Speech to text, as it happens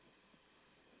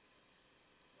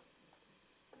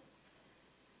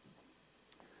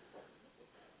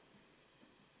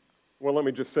Well, let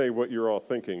me just say what you're all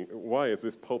thinking. Why is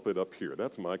this pulpit up here?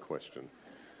 That's my question.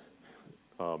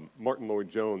 Martin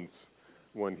Lloyd-Jones,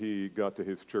 when he got to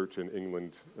his church in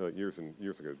England years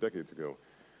ago, decades ago,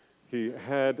 he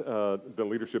had the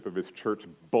leadership of his church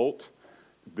bolt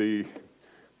the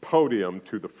podium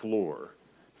to the floor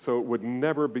so it would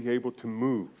never be able to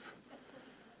move.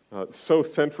 So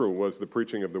central was the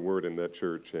preaching of the word in that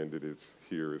church, and it is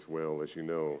here as well, as you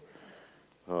know.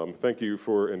 Thank you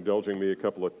for indulging me a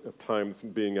couple of times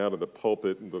being out of the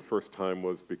pulpit. The first time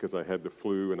was because I had the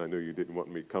flu, and I knew you didn't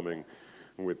want me coming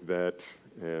with that,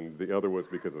 and the other was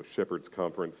because of Shepherd's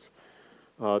Conference.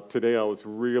 Today I was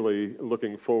really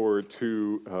looking forward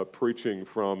to preaching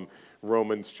from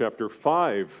Romans chapter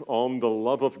 5 on the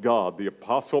love of God, the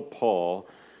Apostle Paul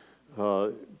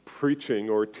preaching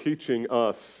or teaching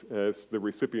us as the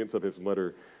recipients of his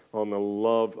letter on the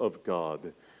love of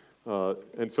God.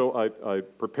 And so I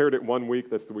prepared it 1 week.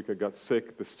 That's the week I got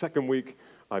sick. The second week,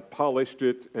 I polished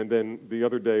it. And then the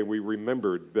other day, we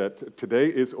remembered that today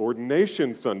is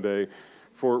Ordination Sunday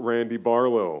for Randy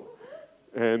Barlow.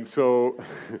 And so,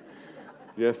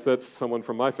 yes, that's someone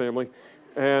from my family.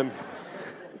 And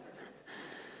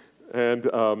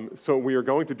so we are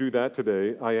going to do that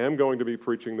today. I am going to be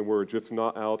preaching the word, just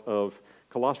not out of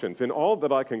Colossians. And all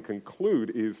that I can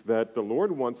conclude is that the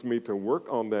Lord wants me to work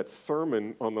on that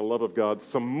sermon on the love of God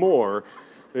some more.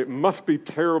 It must be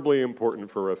terribly important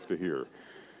for us to hear.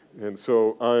 And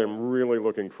so I am really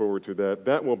looking forward to that.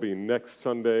 That will be next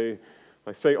Sunday.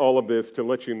 I say all of this to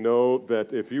let you know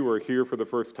that if you are here for the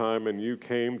first time and you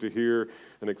came to hear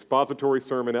an expository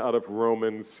sermon out of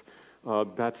Romans,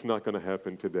 that's not going to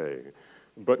happen today.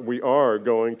 But we are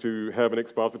going to have an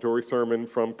expository sermon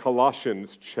from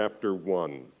Colossians chapter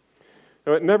 1.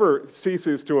 Now, it never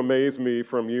ceases to amaze me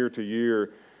from year to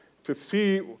year to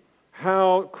see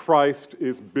how Christ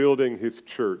is building his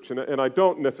church. And I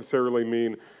don't necessarily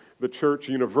mean the church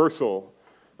universal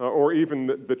or even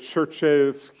the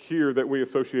churches here that we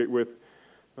associate with,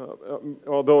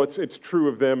 although it's true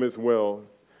of them as well.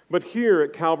 But here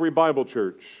at Calvary Bible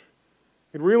Church,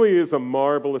 it really is a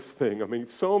marvelous thing. I mean,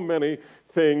 so many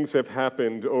things have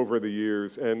happened over the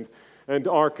years and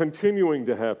are continuing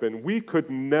to happen. We could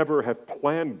never have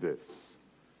planned this.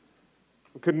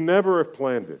 We could never have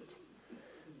planned it.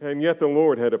 And yet the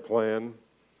Lord had a plan.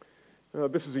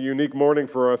 This is a unique morning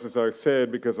for us, as I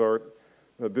said, because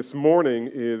this morning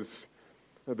is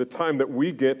the time that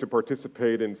we get to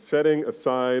participate in setting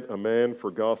aside a man for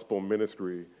gospel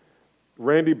ministry.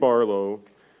 Randy Barlow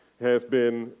has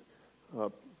been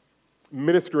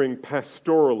ministering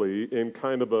pastorally in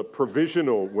kind of a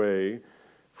provisional way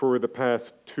for the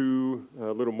past a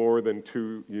little more than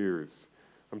 2 years.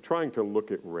 I'm trying to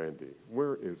look at Randy.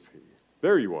 Where is he?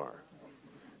 There you are.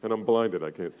 And I'm blinded.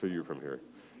 I can't see you from here.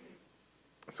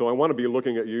 So I want to be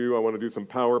looking at you. I want to do some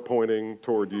PowerPointing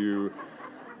toward you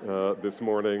this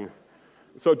morning.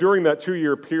 So during that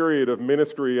 2-year period of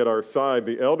ministry at our side,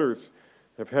 the elders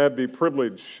have had the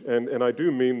privilege, and I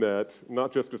do mean that,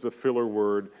 not just as a filler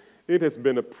word. It has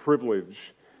been a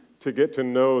privilege to get to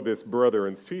know this brother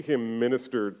and see him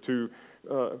minister to,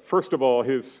 first of all,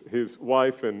 his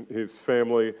wife and his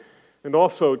family, and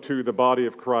also to the body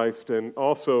of Christ, and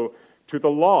also to the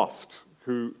lost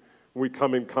who we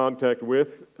come in contact with.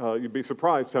 You'd be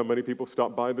surprised how many people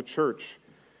stop by the church.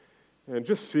 And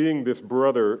just seeing this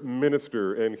brother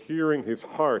minister and hearing his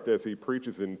heart as he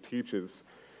preaches and teaches.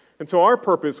 And so our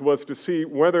purpose was to see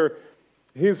whether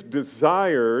his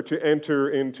desire to enter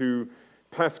into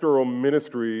pastoral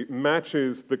ministry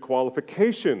matches the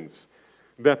qualifications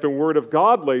that the Word of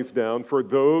God lays down for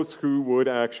those who would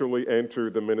actually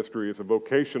enter the ministry as a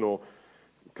vocational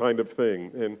kind of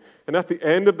thing. And at the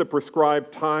end of the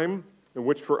prescribed time,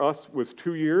 which for us was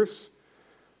 2 years,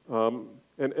 there's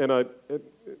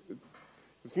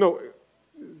no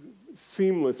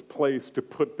seamless place to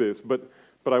put this, but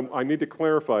I need to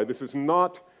clarify, this is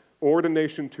not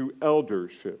ordination to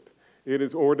eldership. It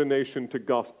is ordination to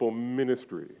gospel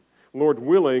ministry. Lord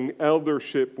willing,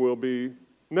 eldership will be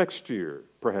next year,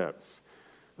 perhaps.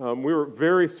 We were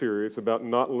very serious about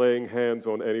not laying hands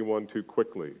on anyone too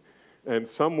quickly. And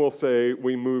some will say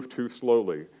we move too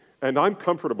slowly. And I'm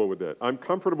comfortable with that. I'm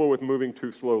comfortable with moving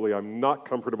too slowly. I'm not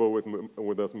comfortable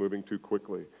with us moving too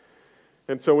quickly.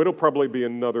 And so it'll probably be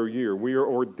another year. We are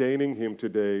ordaining him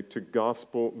today to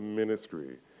gospel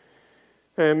ministry.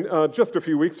 And just a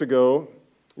few weeks ago,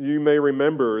 you may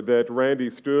remember that Randy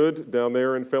stood down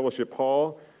there in Fellowship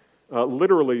Hall,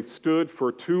 literally stood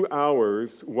for 2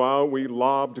 hours while we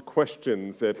lobbed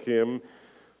questions at him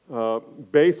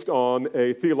based on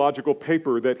a theological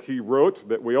paper that he wrote,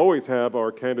 that we always have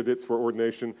our candidates for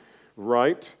ordination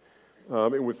write.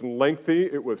 It was lengthy,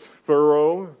 it was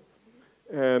thorough,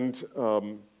 and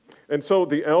so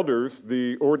the elders,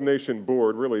 the ordination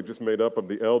board, really just made up of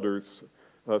the elders,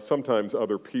 sometimes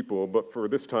other people, but for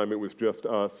this time it was just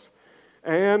us,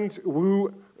 and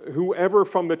whoever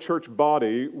from the church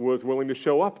body was willing to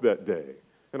show up that day.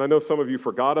 And I know some of you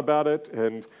forgot about it,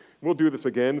 and we'll do this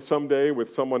again someday with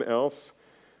someone else.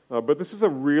 But this is a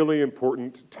really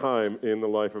important time in the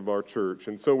life of our church.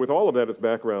 And so with all of that as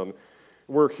background,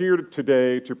 we're here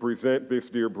today to present this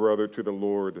dear brother to the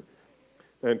Lord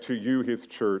and to you, his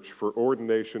church, for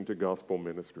ordination to gospel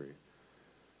ministry.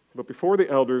 But before the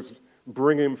elders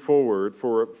bring him forward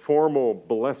for a formal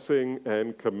blessing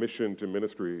and commission to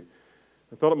ministry,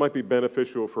 I thought it might be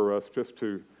beneficial for us just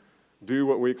to do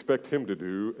what we expect him to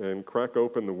do and crack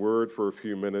open the Word for a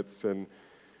few minutes and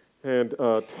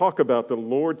talk about the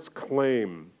Lord's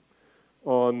claim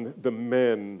on the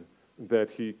men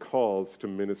that he calls to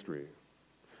ministry.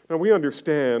 Now, we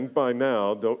understand by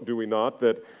now, do we not,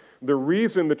 that the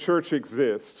reason the church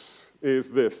exists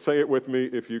is this. Say it with me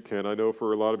if you can. I know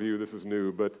for a lot of you this is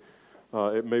new, but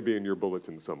it may be in your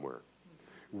bulletin somewhere.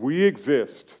 We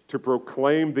exist to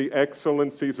proclaim the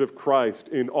excellencies of Christ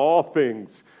in all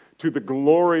things to the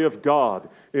glory of God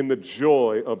in the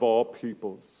joy of all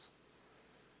peoples.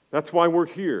 That's why we're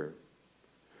here.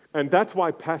 And that's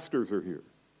why pastors are here.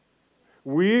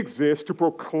 We exist to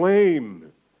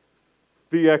proclaim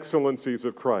the excellencies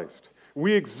of Christ.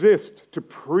 We exist to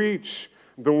preach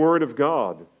the Word of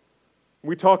God.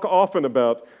 We talk often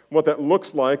about what that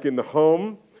looks like in the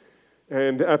home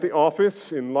and at the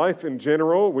office, in life in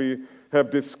general. We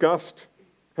have discussed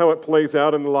how it plays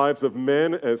out in the lives of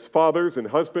men as fathers and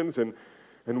husbands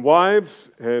and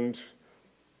wives and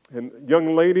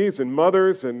young ladies and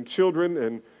mothers and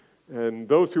children and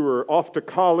those who are off to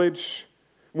college.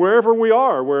 Wherever we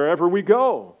are, wherever we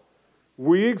go,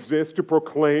 we exist to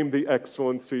proclaim the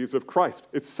excellencies of Christ.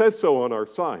 It says so on our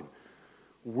sign.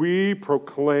 We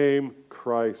proclaim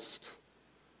Christ.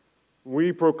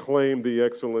 We proclaim the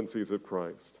excellencies of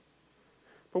Christ.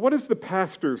 But what is the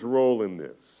pastor's role in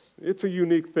this? It's a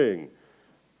unique thing.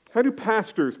 How do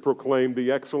pastors proclaim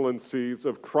the excellencies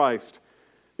of Christ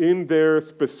in their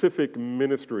specific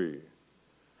ministry?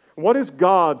 What is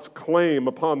God's claim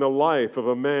upon the life of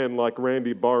a man like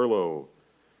Randy Barlow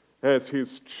as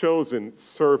his chosen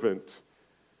servant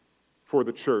for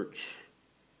the church?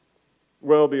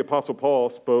 Well, the Apostle Paul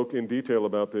spoke in detail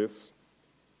about this.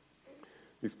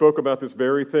 He spoke about this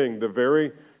very thing. The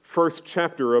very first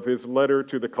chapter of his letter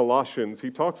to the Colossians, he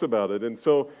talks about it. And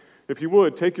so, if you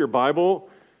would, take your Bible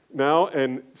now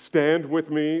and stand with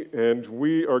me, and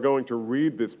we are going to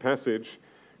read this passage,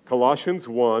 Colossians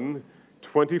 1,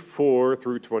 24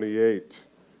 through 28.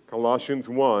 Colossians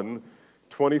 1,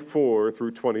 24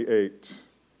 through 28.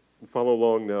 And follow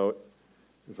along now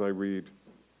as I read.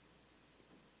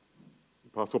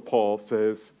 Apostle Paul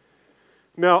says,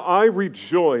 "Now I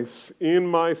rejoice in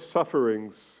my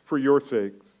sufferings for your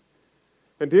sakes,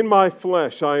 and in my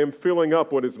flesh I am filling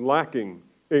up what is lacking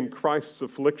in Christ's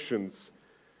afflictions,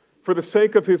 for the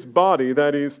sake of his body,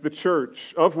 that is, the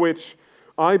church, of which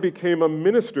I became a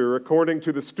minister according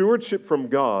to the stewardship from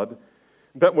God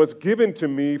that was given to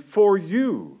me for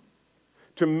you,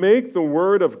 to make the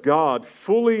word of God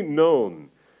fully known,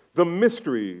 the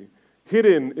mystery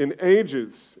hidden in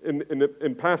ages,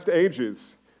 in past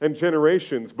ages and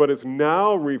generations, but is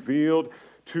now revealed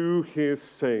to his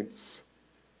saints.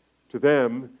 To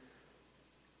them,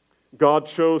 God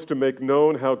chose to make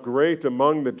known how great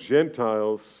among the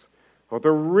Gentiles are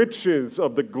the riches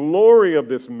of the glory of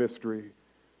this mystery,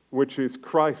 which is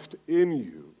Christ in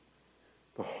you,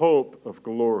 the hope of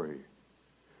glory.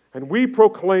 And we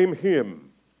proclaim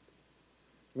him.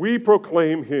 We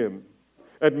proclaim him,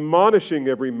 admonishing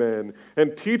every man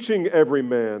and teaching every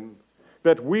man,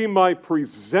 that we might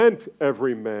present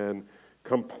every man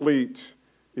complete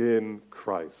in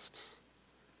Christ."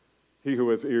 He who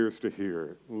has ears to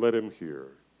hear, let him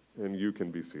hear, and you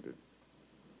can be seated.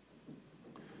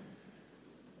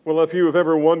 Well, if you have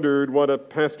ever wondered what a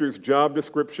pastor's job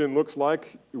description looks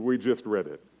like, we just read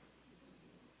it.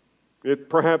 It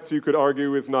perhaps you could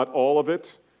argue is not all of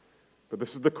it, but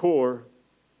this is the core.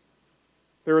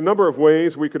 There are a number of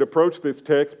ways we could approach this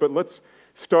text, but let's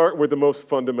start with the most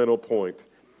fundamental point.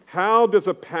 How does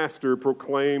a pastor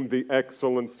proclaim the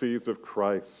excellencies of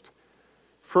Christ?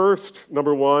 First,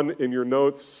 number one in your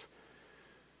notes,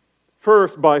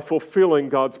 first by fulfilling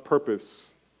God's purpose.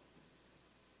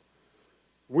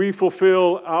 We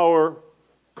fulfill our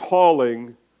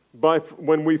calling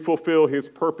when we fulfill his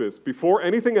purpose. Before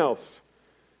anything else,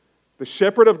 the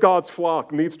shepherd of God's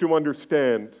flock needs to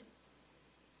understand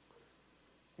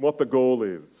what the goal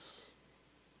is.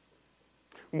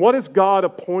 What has God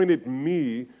appointed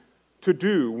me to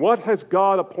do? What has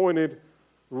God appointed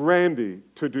Randy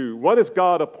to do? What has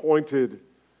God appointed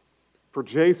for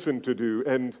Jason to do?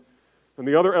 And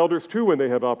the other elders too, when they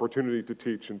have opportunity to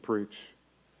teach and preach.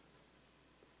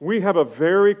 We have a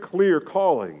very clear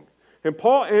calling. And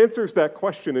Paul answers that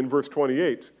question in verse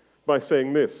 28 by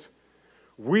saying this: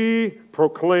 we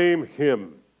proclaim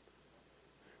him.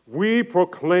 We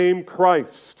proclaim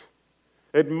Christ,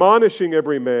 admonishing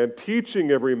every man,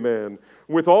 teaching every man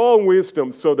with all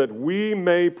wisdom, so that we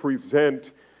may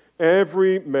present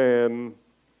every man,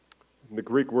 and the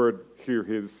Greek word here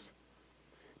is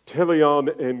teleon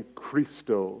en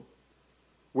Christo,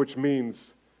 which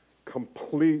means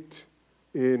complete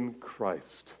in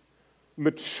Christ,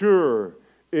 mature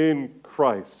in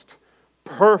Christ,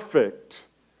 perfect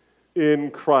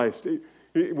in Christ.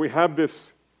 We have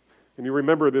this, and you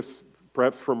remember this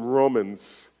perhaps from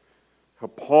Romans, how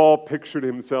Paul pictured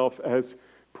himself as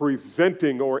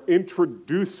presenting or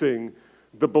introducing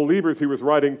the believers he was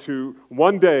writing to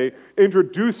one day,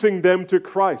 introducing them to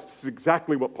Christ. This is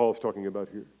exactly what Paul's talking about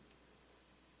here.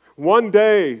 One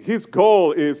day, his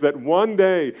goal is that one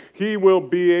day he will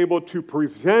be able to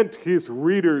present his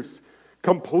readers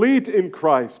complete in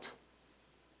Christ,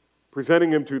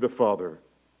 presenting him to the Father.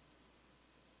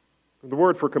 The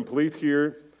word for complete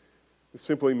here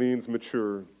simply means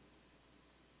mature.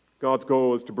 God's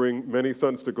goal is to bring many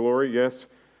sons to glory, yes,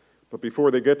 but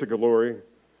before they get to glory,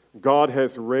 God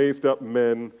has raised up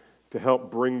men to help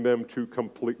bring them to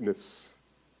completeness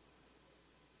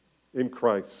in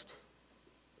Christ.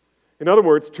 In other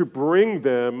words, to bring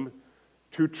them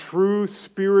to true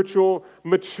spiritual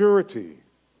maturity.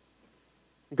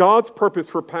 God's purpose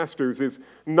for pastors is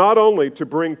not only to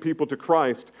bring people to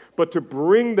Christ, but to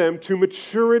bring them to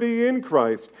maturity in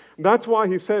Christ. That's why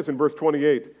he says in verse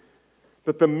 28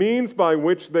 that the means by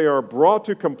which they are brought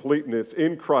to completeness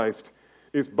in Christ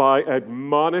is by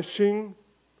admonishing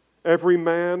every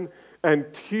man and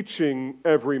teaching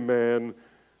every man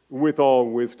with all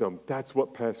wisdom. That's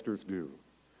what pastors do.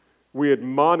 We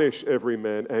admonish every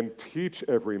man and teach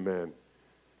every man.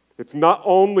 It's not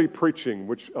only preaching,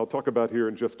 which I'll talk about here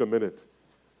in just a minute,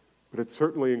 but it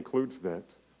certainly includes that.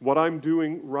 What I'm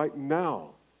doing right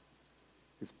now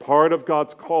is part of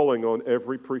God's calling on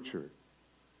every preacher.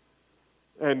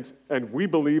 And we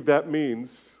believe that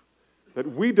means that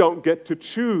we don't get to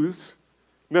choose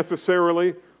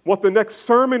necessarily what the next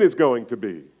sermon is going to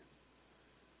be.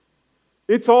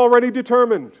 It's already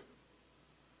determined.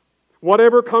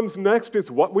 Whatever comes next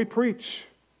is what we preach.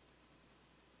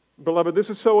 Beloved, this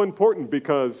is so important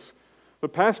because the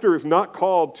pastor is not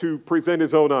called to present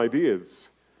his own ideas.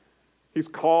 He's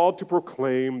called to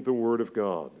proclaim the Word of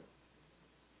God.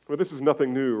 Well, this is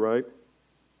nothing new, right?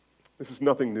 This is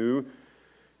nothing new.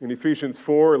 In Ephesians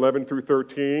 4:11 through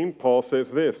 13, Paul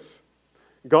says this: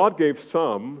 God gave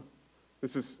some,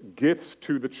 this is gifts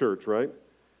to the church, right?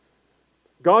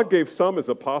 God gave some as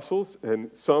apostles,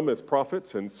 and some as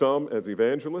prophets, and some as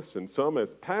evangelists, and some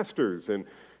as pastors and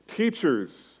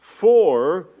teachers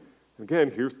for, again,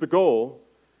 here's the goal,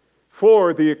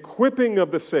 for the equipping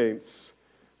of the saints,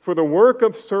 for the work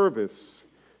of service,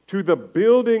 to the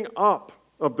building up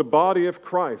of the body of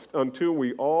Christ, until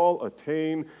we all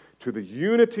attain to the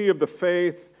unity of the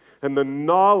faith and the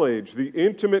knowledge, the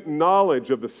intimate knowledge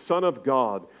of the Son of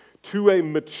God, to a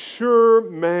mature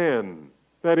man.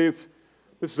 That is,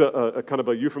 this is a kind of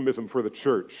a euphemism for the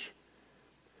church.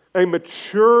 A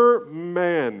mature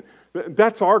man.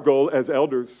 That's our goal as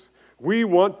elders. We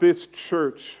want this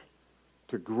church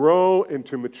to grow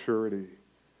into maturity.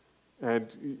 And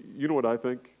you know what I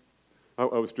think? I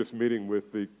was just meeting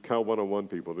with the Cal 101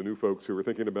 people, the new folks who were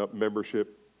thinking about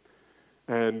membership.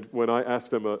 And when I asked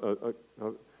them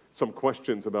some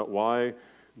questions about why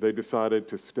they decided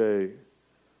to stay,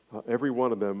 every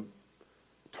one of them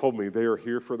told me they are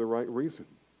here for the right reason.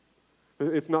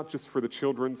 It's not just for the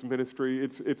children's ministry.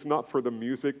 It's not for the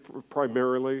music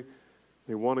primarily.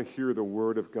 They want to hear the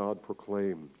Word of God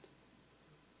proclaimed.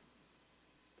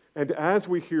 And as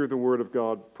we hear the Word of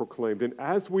God proclaimed, and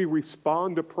as we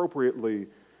respond appropriately,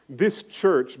 this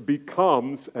church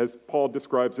becomes, as Paul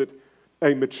describes it,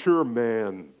 a mature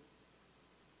man.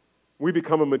 We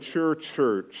become a mature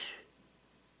church.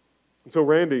 And so,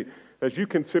 Randy, as you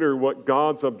consider what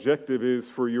God's objective is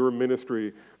for your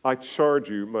ministry, I charge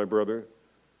you, my brother,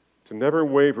 to never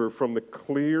waver from the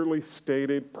clearly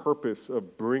stated purpose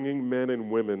of bringing men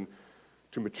and women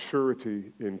to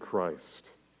maturity in Christ.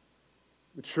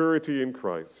 Maturity in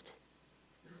Christ.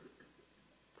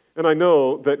 And I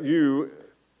know that you,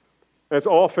 as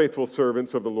all faithful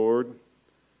servants of the Lord,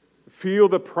 feel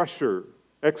the pressure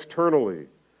externally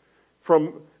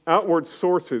from outward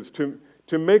sources to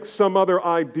to make some other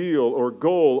ideal or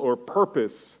goal or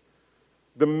purpose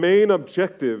the main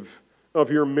objective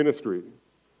of your ministry.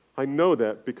 I know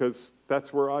that because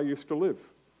that's where I used to live.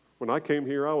 When I came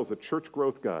here, I was a church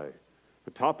growth guy,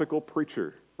 a topical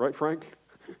preacher. Right, Frank?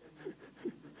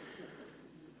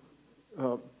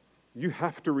 You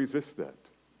have to resist that.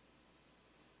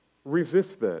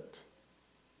 Resist that.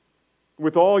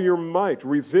 With all your might,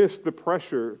 resist the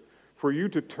pressure for you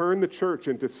to turn the church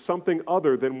into something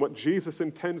other than what Jesus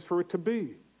intends for it to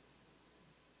be.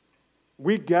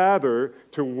 We gather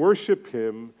to worship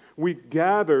Him. We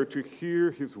gather to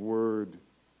hear His word.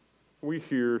 We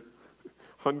hear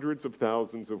hundreds of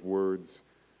thousands of words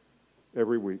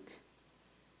every week.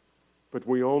 But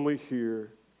we only hear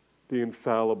the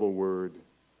infallible word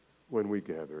when we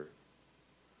gather.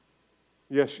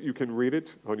 Yes, you can read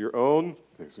it on your own.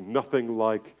 There's nothing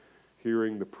like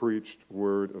hearing the preached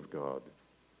word of God.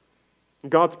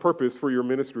 God's purpose for your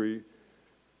ministry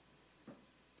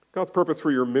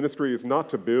is not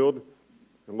to build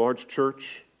a large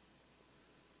church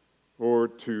or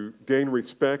to gain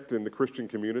respect in the Christian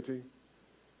community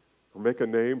or make a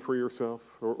name for yourself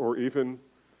or even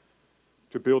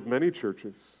to build many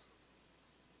churches.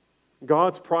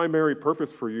 God's primary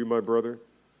purpose for you, my brother,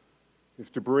 is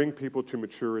to bring people to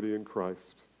maturity in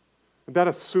Christ. And that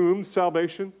assumes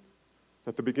salvation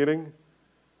at the beginning,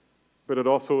 but it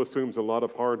also assumes a lot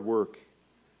of hard work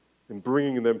in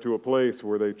bringing them to a place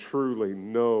where they truly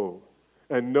know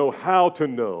and know how to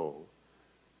know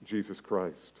Jesus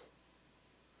Christ.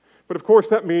 But of course,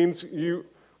 that means you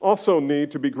also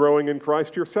need to be growing in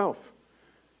Christ yourself.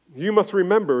 You must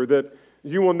remember that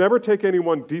you will never take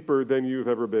anyone deeper than you've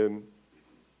ever been,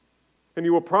 and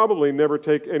you will probably never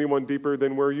take anyone deeper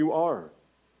than where you are.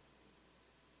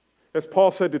 As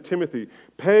Paul said to Timothy,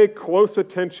 pay close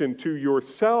attention to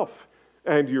yourself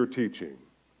and your teaching.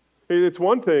 It's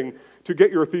one thing to get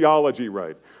your theology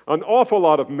right. An awful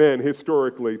lot of men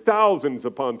historically, thousands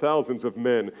upon thousands of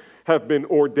men, have been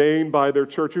ordained by their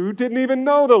church who didn't even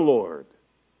know the Lord.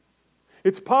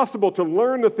 It's possible to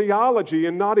learn the theology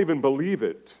and not even believe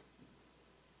it.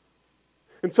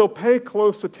 And so pay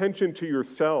close attention to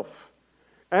yourself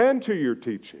and to your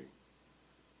teaching.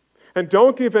 And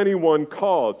don't give anyone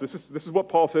cause, this is what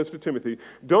Paul says to Timothy,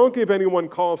 don't give anyone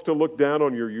cause to look down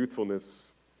on your youthfulness,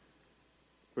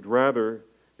 but rather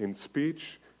in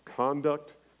speech,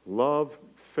 conduct, love,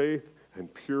 faith,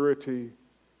 and purity,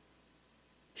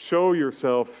 show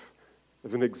yourself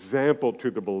as an example to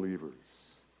the believers.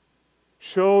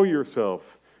 Show yourself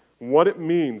what it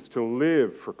means to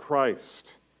live for Christ.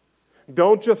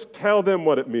 Don't just tell them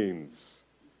what it means.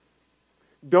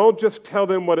 Don't just tell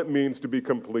them what it means to be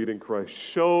complete in Christ.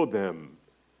 Show them.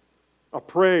 I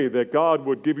pray that God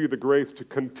would give you the grace to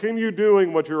continue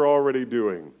doing what you're already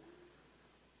doing.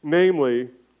 Namely,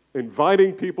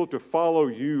 inviting people to follow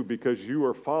you because you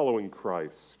are following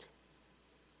Christ.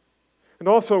 And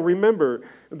also remember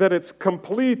that it's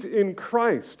complete in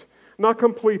Christ, not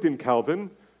complete in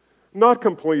Calvin, not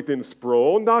complete in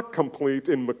Sproul, not complete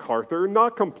in MacArthur,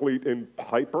 not complete in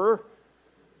Piper.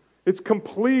 It's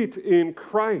complete in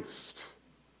Christ.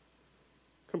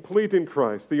 Complete in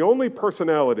Christ. The only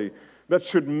personality that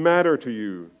should matter to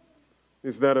you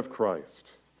is that of Christ.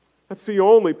 That's the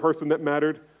only person that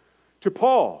mattered to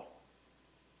Paul.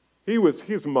 He was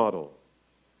his model.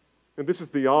 And this is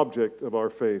the object of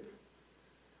our faith.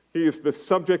 He is the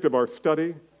subject of our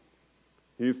study.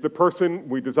 He is the person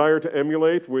we desire to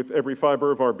emulate with every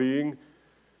fiber of our being.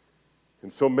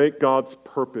 And so make God's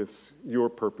purpose your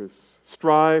purpose.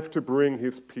 Strive to bring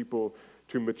His people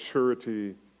to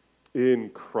maturity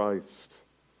in Christ.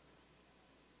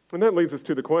 And that leads us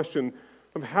to the question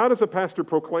of how does a pastor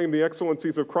proclaim the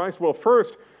excellencies of Christ? Well,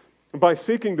 first, by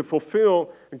seeking to fulfill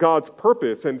God's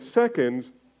purpose. And second,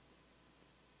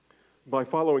 by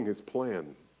following His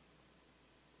plan.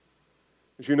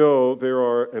 As you know, there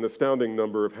are an astounding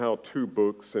number of how-to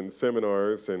books and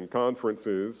seminars and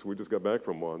conferences. We just got back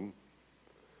from one.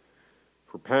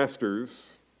 For pastors,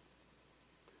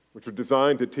 which are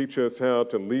designed to teach us how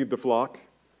to lead the flock.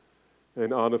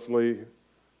 And honestly,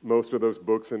 most of those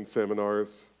books and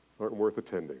seminars aren't worth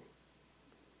attending.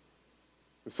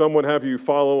 Some would have you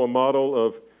follow a model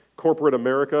of corporate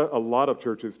America. A lot of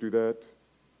churches do that.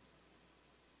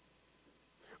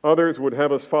 Others would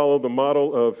have us follow the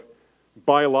model of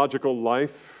biological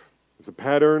life as a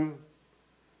pattern.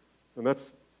 And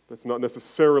that's not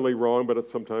necessarily wrong, but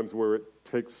it's sometimes where it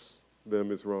takes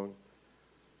them is wrong.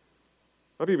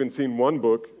 I've even seen one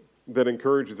book that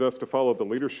encourages us to follow the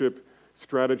leadership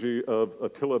strategy of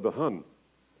Attila the Hun.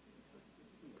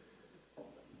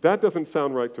 That doesn't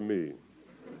sound right to me.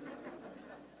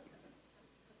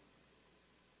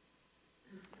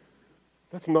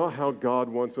 That's not how God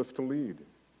wants us to lead.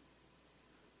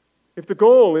 If the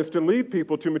goal is to lead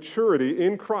people to maturity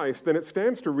in Christ, then it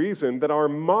stands to reason that our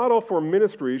model for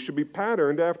ministry should be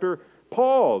patterned after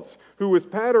Paul's, who was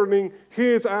patterning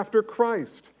his after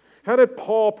Christ. How did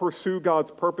Paul pursue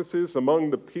God's purposes among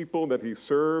the people that he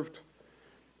served?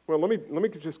 Well, let me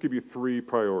just give you 3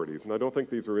 priorities, and I don't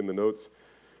think these are in the notes.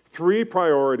 3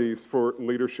 priorities for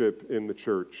leadership in the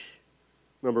church.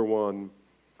 Number 1,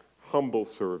 humble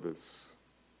service.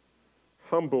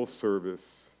 Humble service.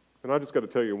 And I just got to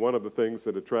tell you, one of the things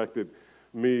that attracted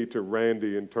me to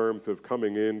Randy in terms of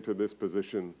coming into this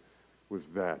position was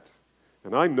that.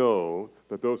 And I know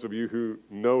that those of you who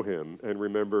know him and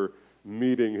remember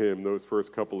meeting him those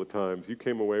first couple of times, you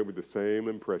came away with the same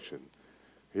impression.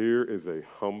 Here is a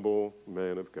humble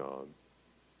man of God.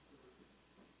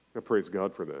 I praise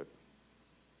God for that.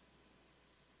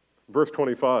 Verse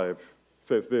 25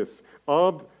 says this,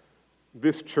 of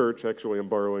this church, actually I'm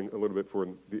borrowing a little bit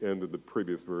from the end of the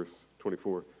previous verse,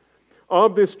 24.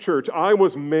 Of this church I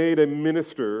was made a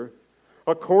minister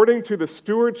according to the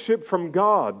stewardship from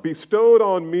God bestowed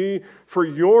on me for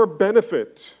your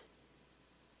benefit.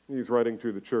 He's writing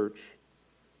to the church.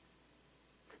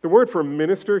 The word for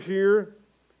minister here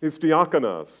is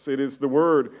diakonos. It is the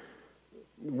word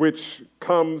which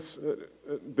comes,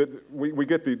 that we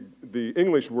get the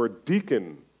English word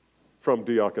deacon from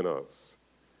diakonos.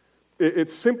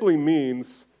 It simply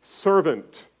means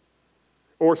servant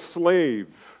or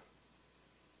slave.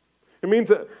 It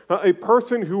means a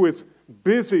person who is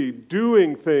busy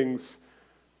doing things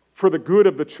for the good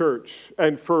of the church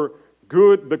and for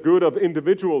the good of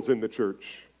individuals in the church.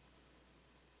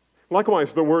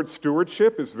 Likewise, the word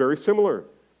stewardship is very similar.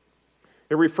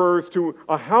 It refers to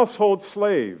a household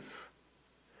slave.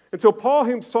 And so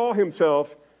Paul saw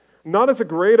himself not as a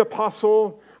great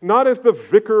apostle, not as the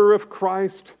vicar of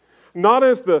Christ, not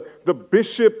as the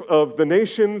bishop of the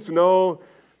nations. No,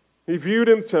 he viewed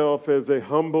himself as a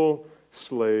humble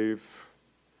slave,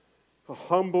 a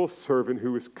humble servant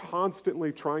who is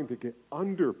constantly trying to get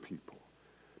under people,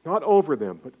 not over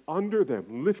them, but under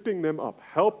them, lifting them up,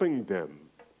 helping them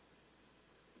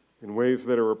in ways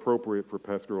that are appropriate for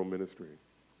pastoral ministry.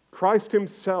 Christ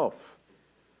himself,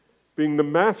 being the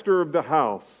master of the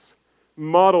house,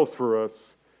 models for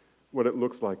us what it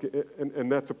looks like.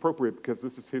 And that's appropriate because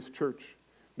this is his church.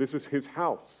 This is his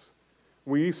house.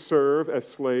 We serve as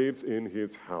slaves in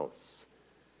his house.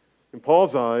 In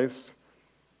Paul's eyes,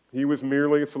 he was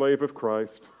merely a slave of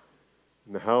Christ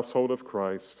in the household of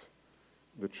Christ,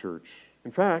 the church.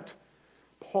 In fact,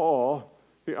 Paul,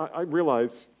 I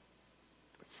realize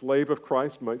slave of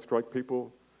Christ might strike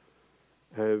people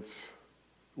as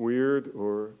weird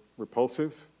or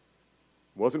repulsive.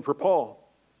 It wasn't for Paul.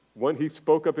 When he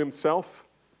spoke of himself,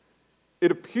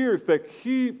 it appears that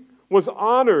he was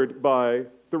honored by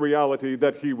the reality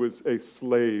that he was a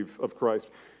slave of Christ.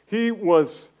 He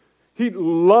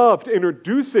loved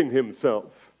introducing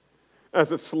himself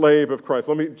as a slave of Christ.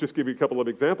 Let me just give you a couple of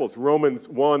examples. Romans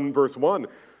 1, verse 1.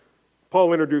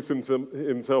 Paul introduced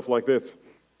himself like this.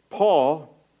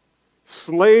 Paul,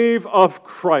 slave of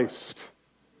Christ.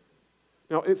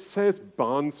 Now, it says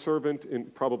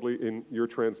bondservant probably in your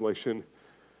translation.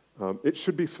 It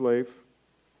should be slave.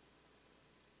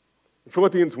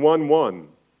 Philippians 1:1.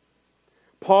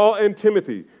 Paul and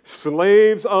Timothy,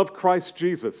 slaves of Christ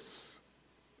Jesus.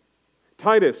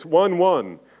 Titus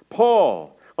 1:1.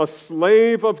 Paul, a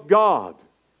slave of God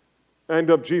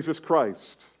and of Jesus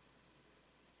Christ.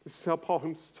 This is how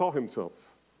Paul saw himself.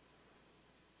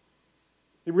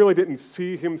 He really didn't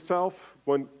see himself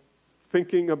when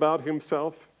thinking about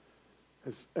himself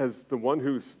as the one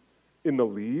who's in the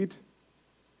lead,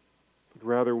 but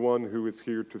rather one who is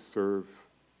here to serve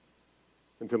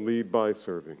and to lead by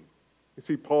serving. You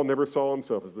see, Paul never saw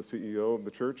himself as the CEO of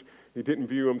the church. He didn't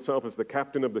view himself as the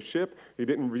captain of the ship. He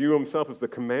didn't view himself as the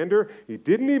commander. He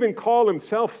didn't even call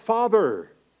himself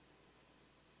father.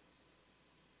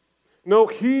 No,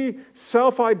 he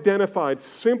self-identified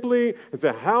simply as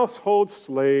a household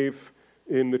slave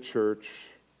in the church.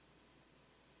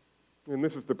 And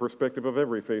this is the perspective of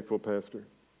every faithful pastor.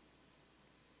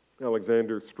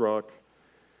 Alexander Strauch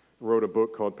wrote a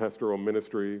book called Pastoral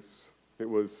Ministries. It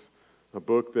was a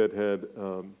book that had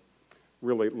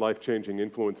really life-changing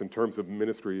influence in terms of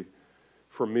ministry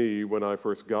for me when I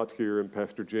first got here, and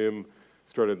Pastor Jim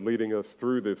started leading us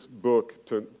through this book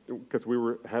because we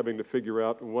were having to figure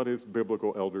out what is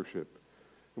biblical eldership.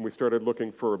 And we started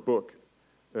looking for a book,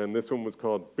 and this one was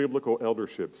called Biblical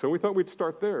Eldership. So we thought we'd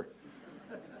start there.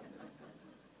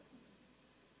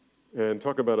 And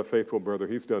talk about a faithful brother.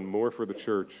 He's done more for the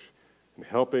church in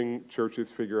helping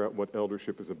churches figure out what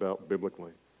eldership is about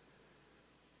biblically.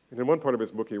 And in one part of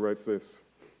his book, he writes this: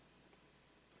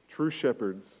 true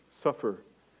shepherds suffer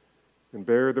and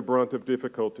bear the brunt of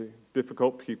difficulty,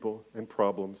 difficult people and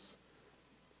problems,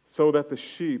 so that the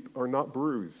sheep are not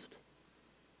bruised.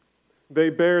 They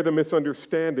bear the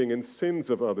misunderstanding and sins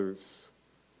of others,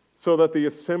 so that the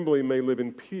assembly may live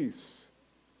in peace.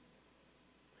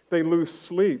 They lose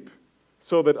sleep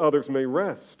so that others may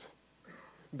rest.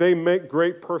 They make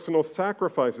great personal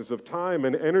sacrifices of time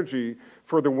and energy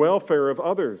for the welfare of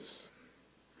others.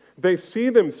 They see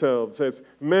themselves as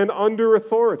men under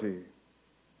authority.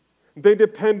 They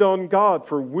depend on God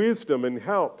for wisdom and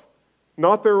help,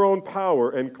 not their own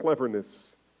power and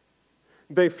cleverness.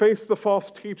 They face the false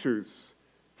teachers'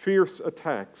 fierce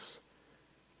attacks.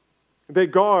 They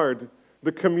guard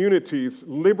the community's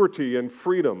liberty and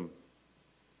freedom,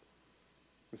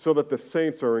 so that the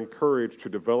saints are encouraged to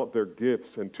develop their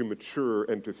gifts and to mature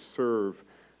and to serve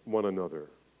one another.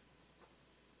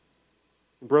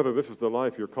 Brother, this is the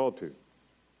life you're called to.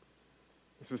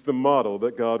 This is the model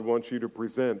that God wants you to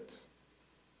present.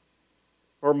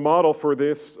 Our model for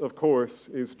this, of course,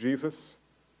 is Jesus.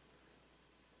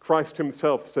 Christ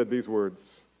himself said these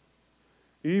words: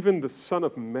 "Even the Son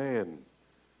of Man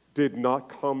did not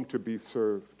come to be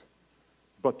served,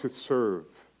 but to serve,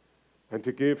 and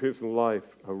to give his life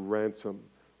a ransom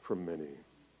for many."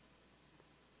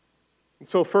 And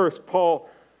so first, Paul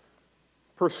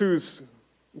pursues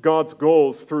God's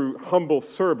goals through humble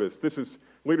service. This is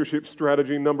leadership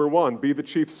strategy number 1, be the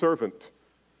chief servant.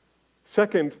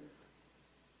 Second,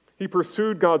 he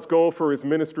pursued God's goal for his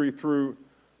ministry through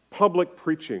public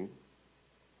preaching.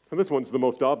 And this one's the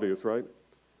most obvious, right?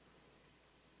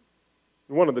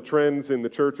 One of the trends in the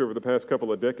church over the past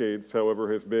couple of decades,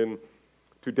 however, has been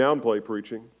to downplay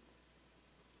preaching.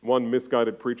 One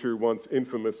misguided preacher once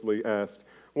infamously asked,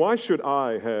 "Why should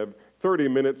I have 30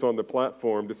 minutes on the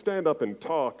platform to stand up and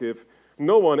talk if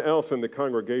no one else in the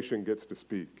congregation gets to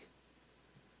speak?"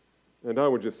 And I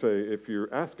would just say, if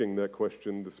you're asking that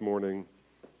question this morning,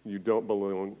 you don't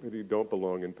belong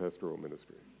in pastoral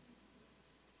ministry.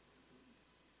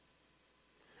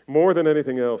 More than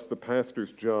anything else, the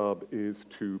pastor's job is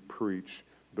to preach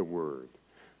the word,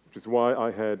 which is why I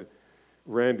had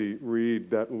Randy read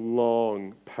that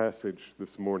long passage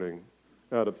this morning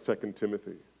out of 2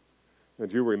 Timothy.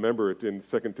 And you remember it in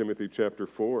 2 Timothy chapter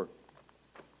 4,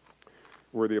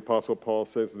 where the Apostle Paul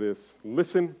says this: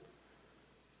 "Listen."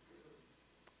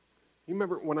 You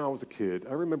remember when I was a kid?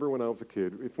 I remember when I was a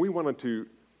kid. If we wanted to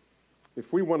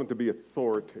be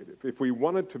authoritative, if we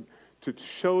wanted to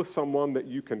show someone that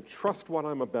you can trust what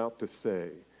I'm about to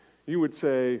say, you would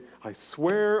say, "I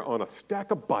swear on a stack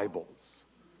of Bibles."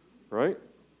 Right?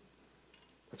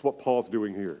 That's what Paul's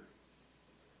doing here.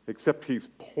 Except he's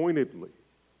pointedly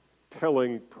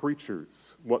telling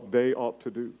preachers what they ought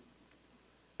to do.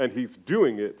 And he's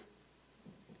doing it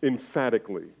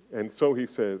emphatically. And so he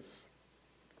says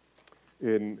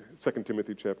in 2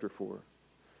 Timothy chapter 4,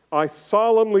 "I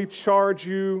solemnly charge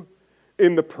you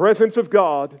in the presence of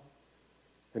God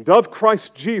and of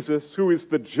Christ Jesus, who is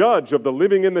the judge of the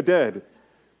living and the dead,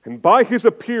 and by his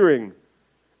appearing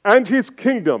and his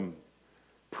kingdom,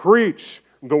 preach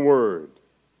the word."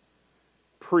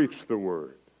 Preach the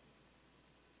word.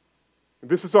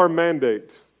 This is our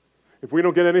mandate. If we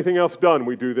don't get anything else done,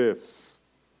 we do this.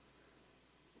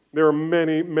 There are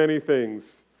many, many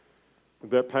things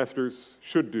that pastors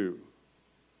should do.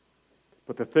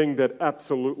 But the thing that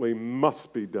absolutely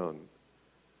must be done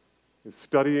is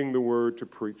studying the word to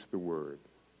preach the word.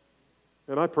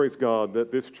 And I praise God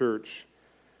that this church,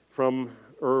 from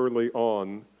early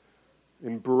on,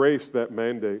 embraced that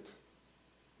mandate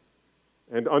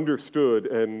and understood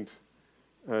and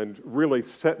really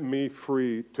set me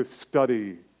free to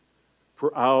study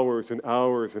for hours and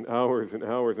hours and hours and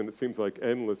hours, and it seems like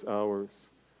endless hours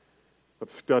of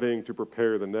studying to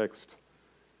prepare the next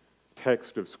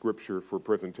text of Scripture for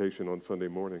presentation on Sunday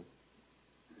morning.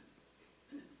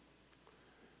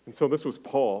 And so this was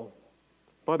Paul.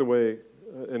 By the way,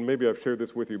 and maybe I've shared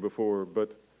this with you before,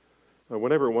 but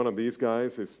whenever one of these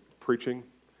guys is preaching,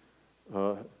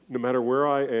 no matter where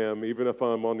I am, even if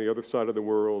I'm on the other side of the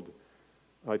world,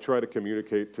 I try to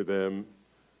communicate to them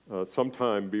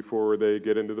sometime before they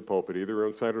get into the pulpit, either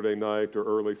on Saturday night or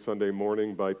early Sunday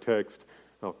morning by text.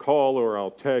 I'll call or I'll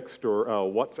text or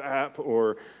I'll WhatsApp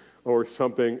or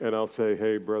something, and I'll say,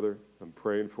 "Hey, brother, I'm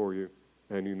praying for you,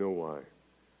 and you know why.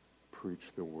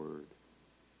 Preach the word.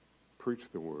 Preach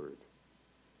the word."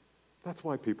 That's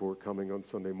why people are coming on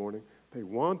Sunday morning. They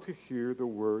want to hear the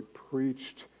word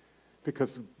preached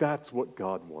because that's what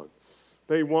God wants.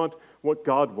 They want what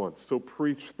God wants, so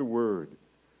preach the word.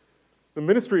 The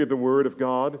ministry of the word of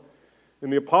God in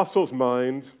the apostles'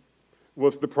 mind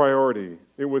was the priority.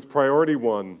 It was priority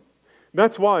one.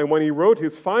 That's why when he wrote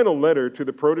his final letter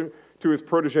to his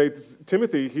protege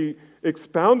Timothy, he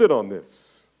expounded on this.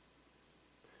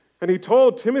 And he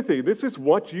told Timothy, this is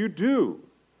what you do.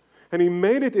 And he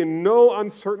made it in no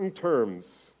uncertain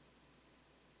terms.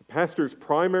 The pastor's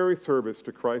primary service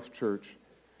to Christ Church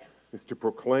is to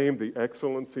proclaim the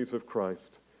excellencies of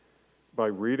Christ by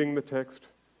reading the text,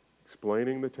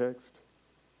 explaining the text,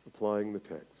 applying the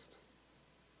text.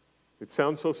 It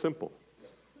sounds so simple.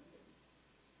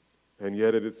 And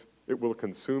yet it will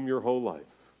consume your whole life.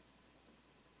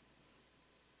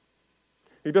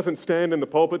 He doesn't stand in the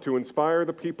pulpit to inspire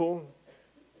the people.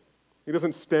 He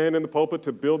doesn't stand in the pulpit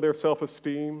to build their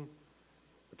self-esteem,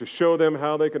 to show them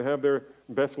how they can have their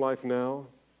best life now.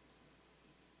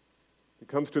 He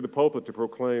comes to the pulpit to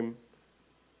proclaim,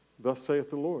 thus saith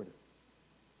the Lord.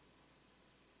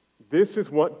 This is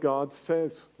what God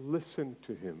says. Listen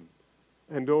to him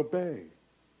and obey.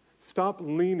 Stop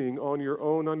leaning on your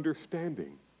own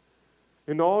understanding.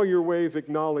 In all your ways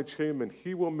acknowledge him, and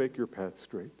he will make your path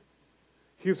straight.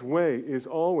 His way is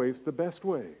always the best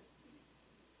way.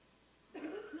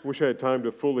 Wish I had time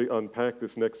to fully unpack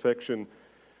this next section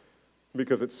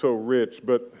because it's so rich,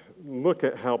 but look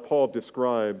at how Paul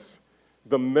describes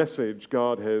the message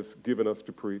God has given us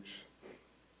to preach.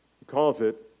 He calls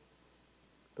it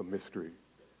the mystery.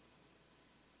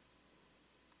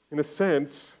 In a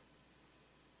sense,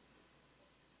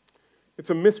 it's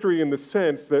a mystery in the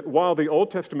sense that while the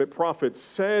Old Testament prophets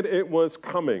said it was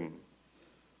coming,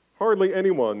 hardly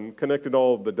anyone connected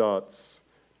all of the dots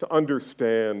to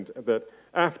understand that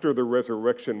after the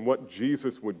resurrection, what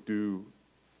Jesus would do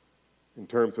in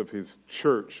terms of his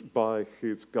church by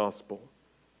his gospel.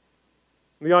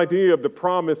 The idea of the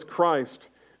promised Christ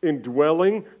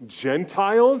indwelling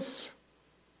Gentiles.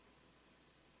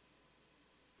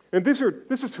 And this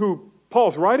is who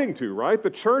Paul's writing to, right? The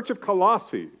church of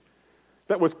Colossae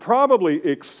that was probably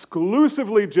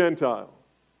exclusively Gentile.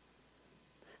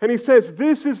 And he says,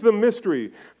 this is the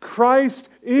mystery. Christ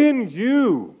in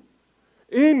you,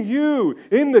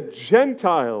 in the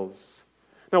Gentiles.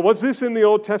 Now, was this in the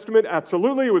Old Testament?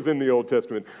 Absolutely, it was in the Old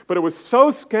Testament. But it was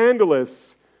so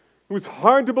scandalous, it was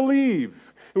hard to believe.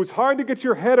 It was hard to get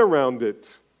your head around it.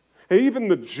 And even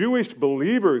the Jewish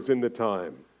believers in the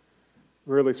time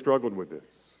really struggled with this.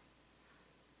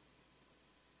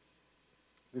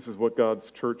 This is what God's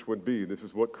church would be. This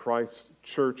is what Christ's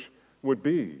church would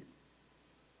be.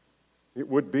 It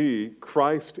would be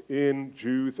Christ in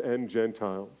Jews and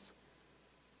Gentiles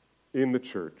in the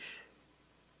church.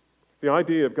 The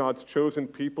idea of God's chosen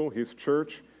people, his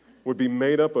church, would be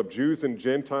made up of Jews and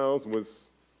Gentiles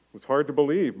was hard to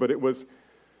believe, but it was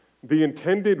the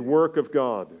intended work of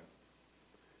God,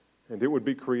 and it would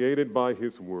be created by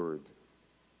his word.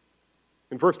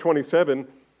 In verse 27,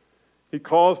 he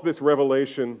calls this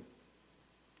revelation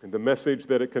and the message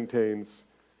that it contains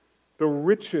the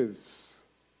riches,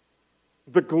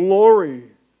 the glory.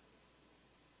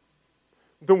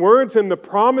 The words and the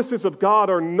promises of God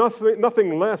are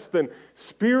nothing less than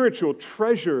spiritual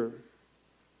treasure.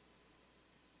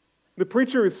 The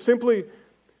preacher is simply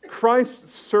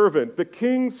Christ's servant, the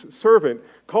king's servant,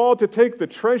 called to take the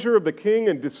treasure of the king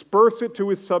and disperse it to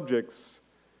his subjects.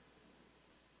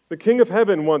 The King of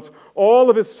Heaven wants all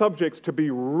of his subjects to be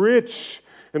rich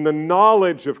in the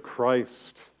knowledge of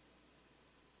Christ.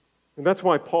 And that's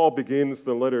why Paul begins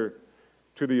the letter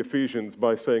to the Ephesians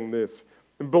by saying this: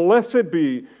 "Blessed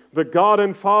be the God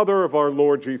and Father of our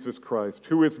Lord Jesus Christ,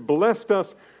 who has blessed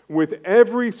us with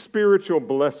every spiritual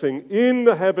blessing in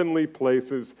the heavenly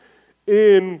places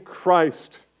in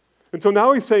Christ." And so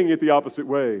now he's saying it the opposite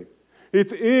way.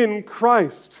 It's in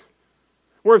Christ.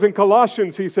 Whereas in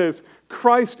Colossians he says,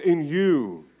 Christ in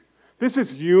you. This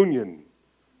is union.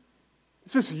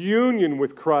 This is union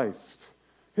with Christ.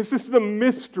 This is the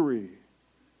mystery.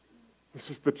 This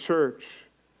is the church.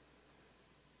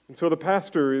 And so the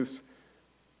pastor is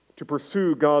to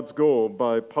pursue God's goal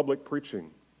by public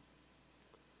preaching.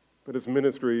 But his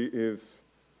ministry is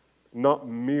not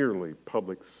merely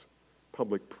public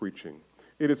preaching.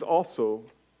 It is also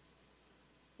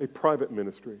a private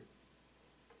ministry.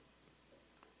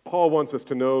 Paul wants us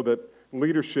to know that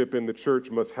leadership in the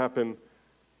church must happen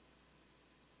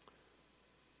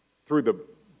through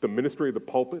the ministry of the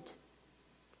pulpit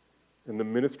and the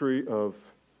ministry of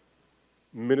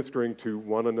ministering to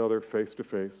one another face to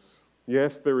face.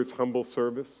 Yes, there is humble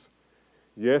service.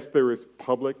 Yes, there is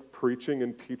public preaching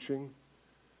and teaching.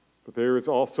 But there is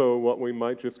also what we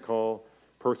might just call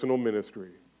personal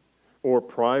ministry or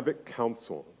private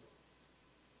counsel.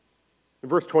 In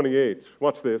verse 28,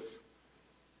 watch this.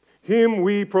 Him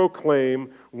we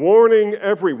proclaim, warning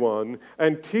everyone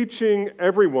and teaching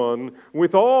everyone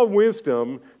with all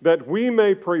wisdom, that we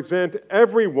may present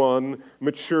everyone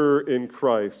mature in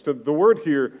Christ. The word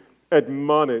here,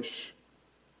 admonish.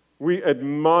 We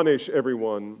admonish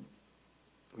everyone.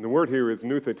 And the word here is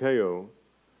noutheteo,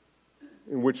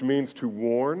 which means to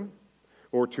warn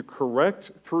or to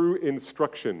correct through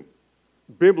instruction,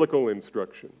 biblical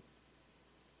instruction.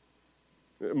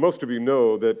 Most of you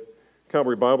know that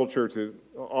Calvary Bible Church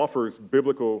offers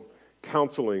biblical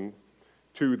counseling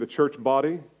to the church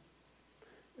body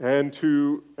and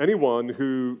to anyone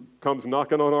who comes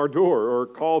knocking on our door or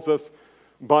calls us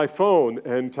by phone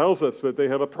and tells us that they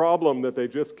have a problem that they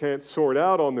just can't sort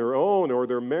out on their own, or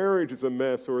their marriage is a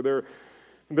mess, or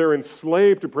they're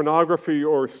enslaved to pornography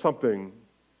or something.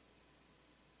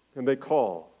 And they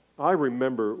call. I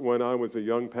remember when I was a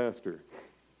young pastor,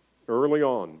 early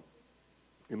on,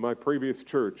 in my previous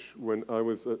church, when I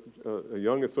was a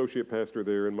young associate pastor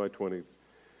there in my 20s,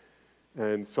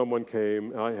 and someone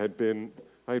came. I had been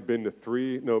to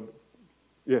three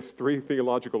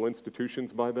theological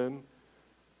institutions by then,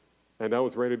 and I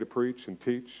was ready to preach and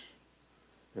teach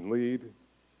and lead.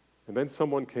 And then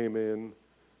someone came in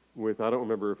with, I don't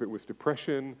remember if it was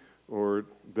depression or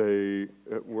they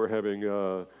were having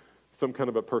some kind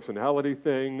of a personality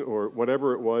thing or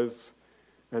whatever it was,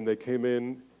 and they came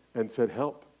in and said,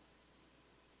 "Help.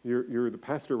 You're the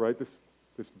pastor, right?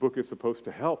 This book is supposed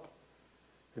to help."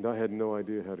 And I had no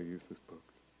idea how to use this book.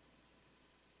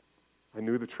 I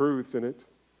knew the truths in it,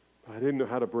 but I didn't know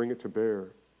how to bring it to bear.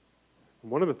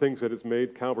 And one of the things that has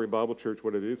made Calvary Bible Church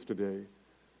what it is today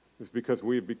is because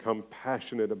we've become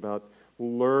passionate about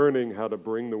learning how to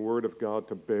bring the Word of God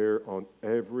to bear on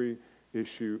every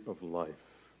issue of life.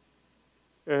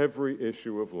 Every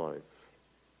issue of life.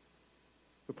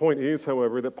 The point is,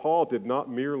 however, that Paul did not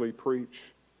merely preach.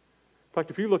 In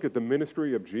fact, if you look at the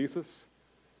ministry of Jesus,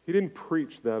 he didn't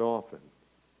preach that often,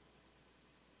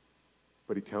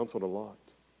 but he counseled a lot.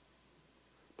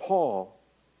 Paul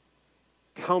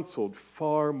counseled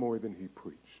far more than he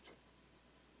preached.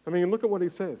 I mean, look at what he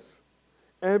says.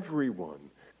 Everyone.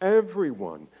 He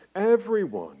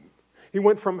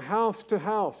went from house to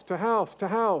house, to house to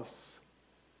house.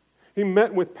 He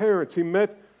met with parents. He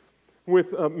met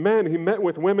with men. He met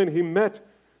with women. He met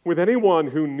with anyone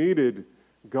who needed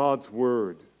God's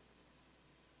Word.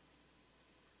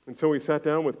 And so he sat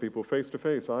down with people face to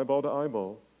face, eyeball to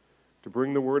eyeball, to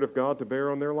bring the Word of God to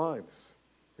bear on their lives.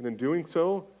 And in doing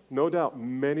so, no doubt,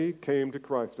 many came to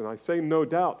Christ. And I say no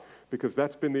doubt because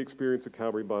that's been the experience of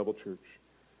Calvary Bible Church.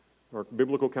 Our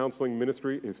biblical counseling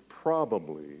ministry is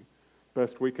probably,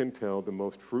 best we can tell, the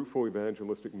most fruitful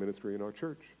evangelistic ministry in our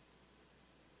church.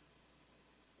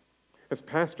 As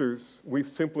pastors, we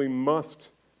simply must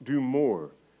do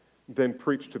more than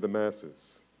preach to the masses.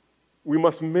 We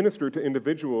must minister to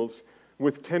individuals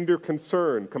with tender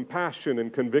concern, compassion,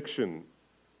 and conviction.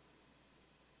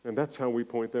 And that's how we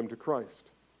point them to Christ.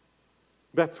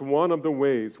 That's one of the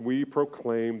ways we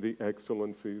proclaim the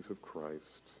excellencies of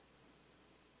Christ.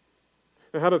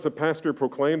 Now, how does a pastor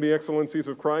proclaim the excellencies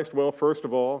of Christ? Well, first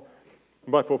of all,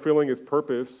 by fulfilling his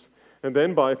purpose, and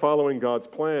then by following God's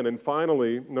plan, and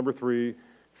finally, number 3,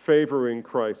 favoring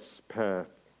Christ's path.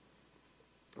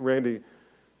 Randy,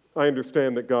 I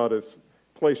understand that God has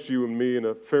placed you and me in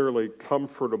a fairly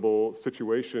comfortable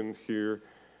situation here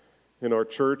in our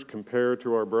church compared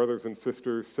to our brothers and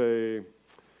sisters, say,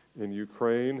 in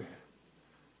Ukraine,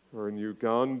 or in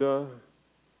Uganda,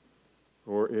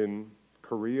 or in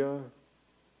Korea,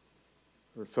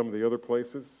 or some of the other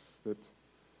places that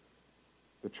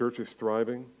the church is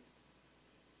thriving.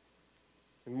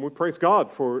 And we praise God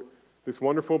for this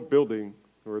wonderful building,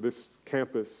 or this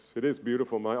campus. It is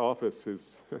beautiful. My office is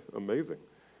amazing.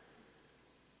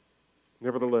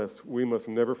 Nevertheless, we must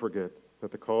never forget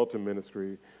that the call to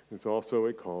ministry is also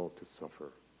a call to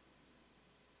suffer.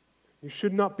 You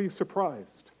should not be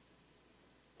surprised,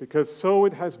 because so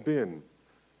it has been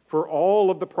for all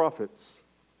of the prophets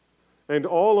and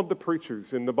all of the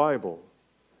preachers in the Bible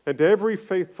and every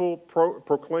faithful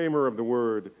proclaimer of the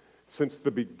Word since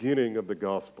the beginning of the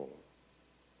gospel.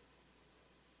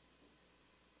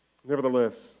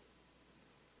 Nevertheless,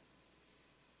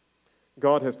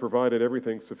 God has provided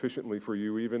everything sufficiently for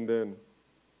you even then.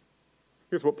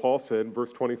 Here's what Paul said in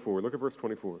verse 24. Look at verse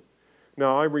 24.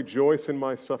 Now I rejoice in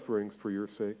my sufferings for your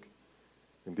sake,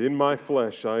 and in my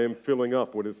flesh I am filling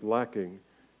up what is lacking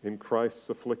in Christ's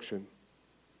affliction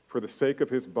for the sake of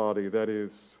his body, that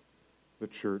is, the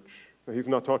church. Now, he's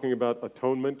not talking about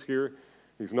atonement here.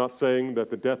 He's not saying that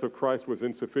the death of Christ was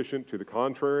insufficient. To the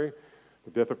contrary,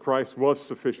 the death of Christ was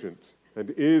sufficient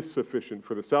and is sufficient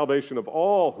for the salvation of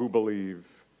all who believe.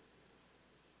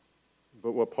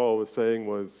 But what Paul was saying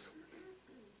was,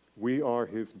 we are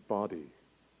his body.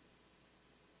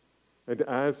 And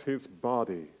as his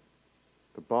body,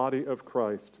 the body of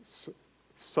Christ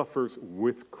suffers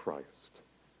with Christ.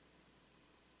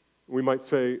 We might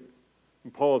say,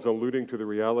 Paul is alluding to the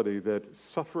reality that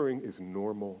suffering is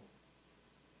normal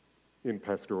in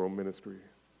pastoral ministry.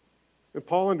 And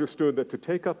Paul understood that to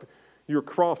take up your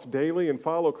cross daily and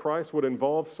follow Christ would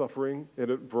involve suffering at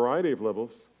a variety of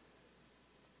levels.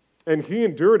 And he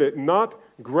endured it not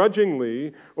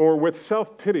grudgingly or with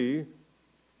self-pity,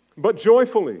 but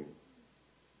joyfully.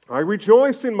 I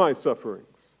rejoice in my sufferings.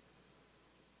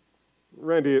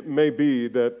 Randy, it may be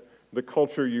that the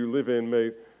culture you live in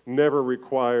may never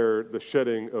require the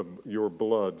shedding of your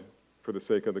blood for the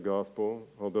sake of the gospel,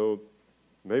 although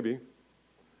maybe.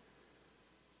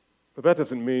 But that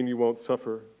doesn't mean you won't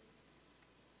suffer.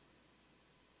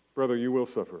 Brother, you will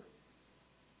suffer.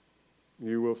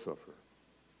 You will suffer.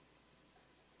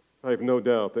 I have no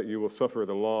doubt that you will suffer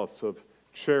the loss of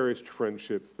cherished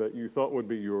friendships that you thought would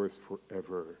be yours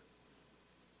forever.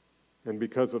 And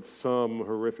because of some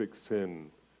horrific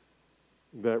sin,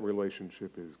 that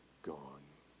relationship is gone.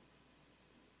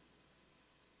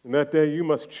 And that day you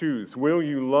must choose, will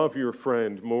you love your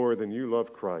friend more than you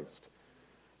love Christ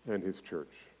and his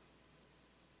church?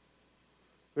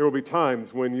 There will be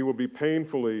times when you will be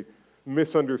painfully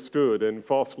misunderstood and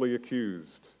falsely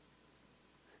accused.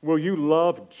 Will you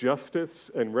love justice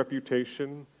and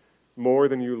reputation more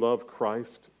than you love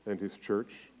Christ and his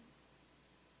church?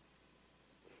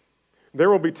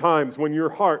 There will be times when your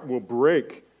heart will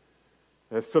break,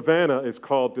 as Savannah is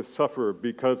called to suffer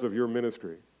because of your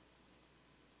ministry.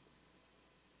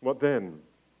 What then?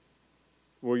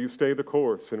 Will you stay the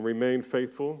course and remain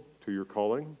faithful to your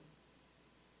calling?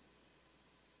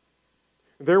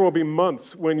 There will be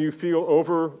months when you feel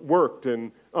overworked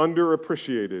and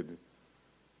underappreciated.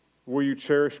 Will you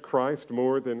cherish Christ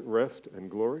more than rest and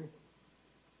glory?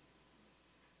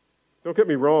 Don't get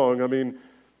me wrong. I mean,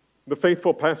 the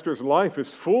faithful pastor's life is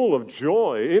full of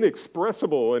joy,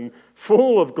 inexpressible and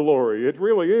full of glory. It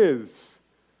really is.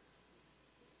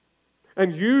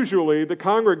 And usually the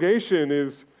congregation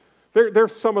is, they're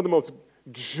some of the most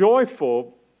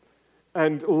joyful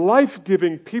and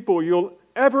life-giving people you'll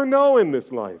ever know in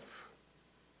this life.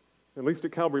 At least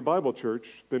at Calvary Bible Church,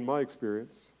 been my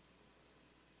experience.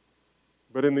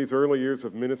 But in these early years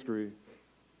of ministry,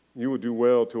 you would do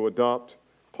well to adopt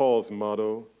Paul's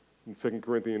motto in 2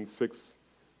 Corinthians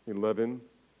 6:11,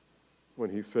 when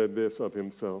he said this of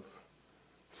himself: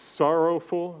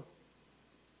 sorrowful,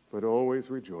 but always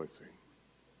rejoicing.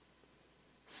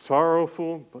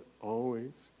 Sorrowful, but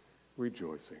always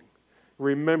rejoicing.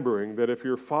 Remembering that if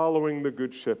you're following the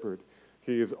Good Shepherd,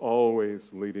 he is always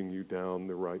leading you down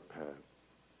the right path,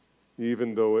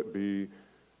 even though it be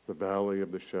the valley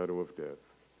of the shadow of death.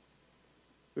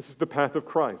 This is the path of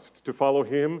Christ. To follow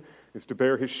him is to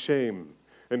bear his shame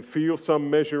and feel some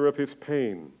measure of his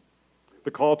pain.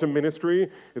 The call to ministry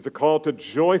is a call to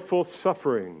joyful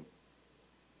suffering.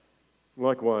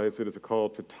 Likewise, it is a call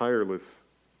to tireless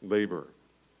labor.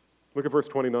 Look at verse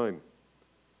 29.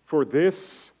 For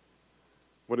this,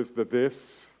 what is the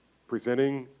this?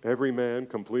 Presenting every man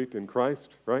complete in Christ,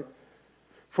 right?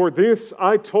 For this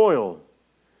I toil,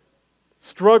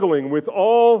 struggling with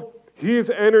all his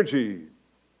energy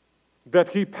that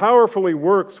he powerfully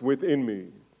works within me.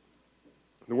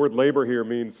 The word labor here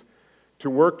means to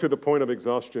work to the point of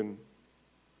exhaustion.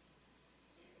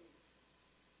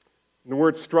 The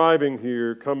word striving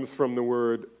here comes from the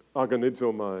word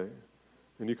agonizomai,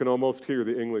 and you can almost hear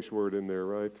the English word in there,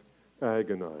 right?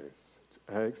 Agonize.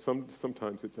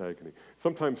 Sometimes it's agony.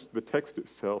 Sometimes the text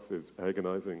itself is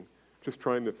agonizing, just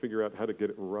trying to figure out how to get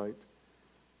it right.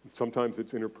 And sometimes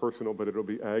it's interpersonal, but it'll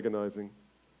be agonizing.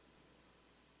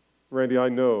 Randy, I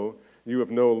know you have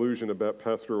no illusion about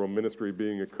pastoral ministry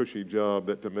being a cushy job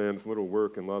that demands little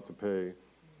work and lots of pay.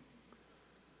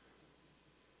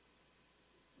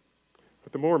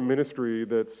 But the more ministry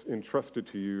that's entrusted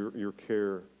to you, your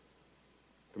care,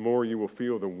 the more you will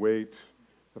feel the weight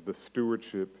of the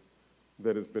stewardship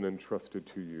that has been entrusted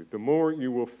to you. The more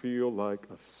you will feel like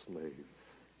a slave.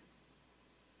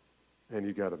 And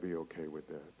you got to be okay with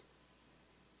that.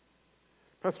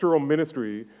 Pastoral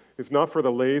ministry is not for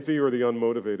the lazy or the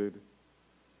unmotivated.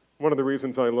 One of the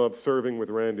reasons I love serving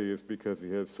with Randy is because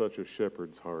he has such a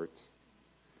shepherd's heart.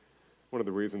 One of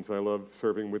the reasons I love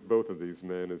serving with both of these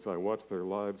men is I watch their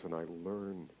lives and I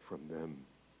learn from them.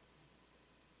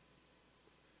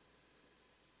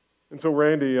 And so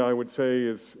Randy, I would say,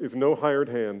 is no hired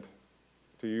hand,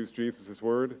 to use Jesus'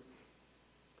 word.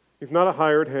 He's not a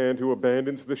hired hand who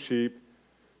abandons the sheep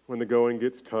when the going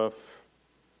gets tough.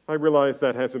 I realize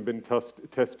that hasn't been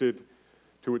tested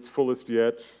to its fullest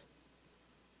yet,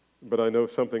 but I know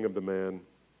something of the man.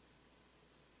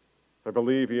 I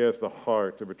believe he has the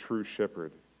heart of a true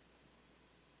shepherd.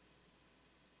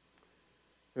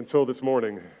 And so this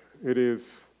morning, it is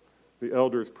the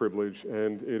elder's privilege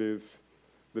and it is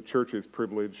the church's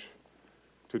privilege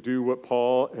to do what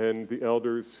Paul and the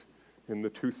elders in the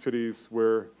two cities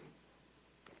where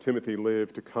Timothy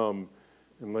lived, to come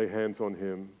and lay hands on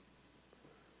him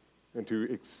and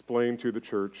to explain to the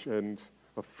church and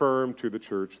affirm to the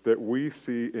church that we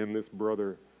see in this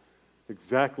brother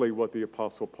exactly what the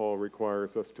Apostle Paul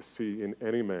requires us to see in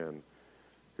any man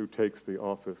who takes the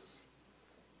office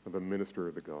of a minister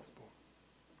of the gospel.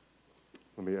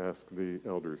 Let me ask the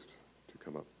elders to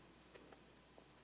come up.